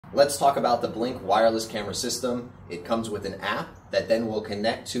Let's talk about the Blink wireless camera system. It comes with an app that then will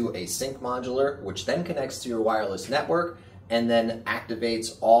connect to a sync modular, which then connects to your wireless network and then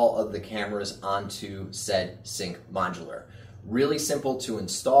activates all of the cameras onto said sync modular. Really simple to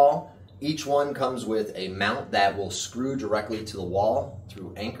install. Each one comes with a mount that will screw directly to the wall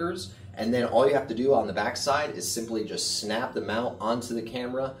through anchors, and then all you have to do on the back side is simply just snap the mount onto the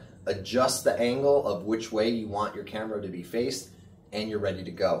camera, adjust the angle of which way you want your camera to be faced, and you're ready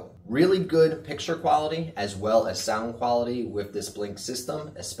to go. Really good picture quality as well as sound quality with this Blink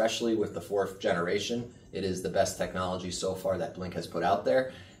system, especially with the 4th generation. It is the best technology so far that Blink has put out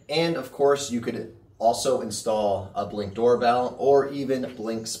there. And of course, you could also install a Blink doorbell or even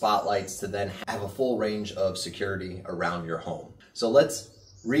Blink spotlights to then have a full range of security around your home. So let's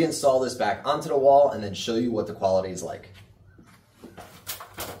reinstall this back onto the wall and then show you what the quality is like.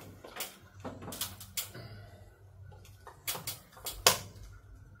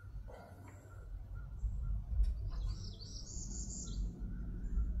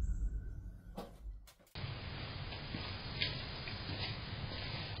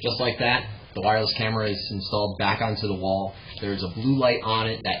 Just like that, the wireless camera is installed back onto the wall. There's a blue light on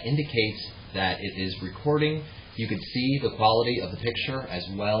it that indicates that it is recording. You can see the quality of the picture as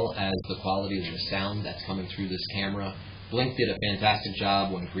well as the quality of the sound that's coming through this camera. Blink did a fantastic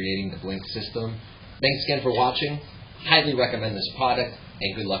job when creating the Blink system. Thanks again for watching. Highly recommend this product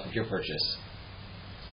and good luck with your purchase.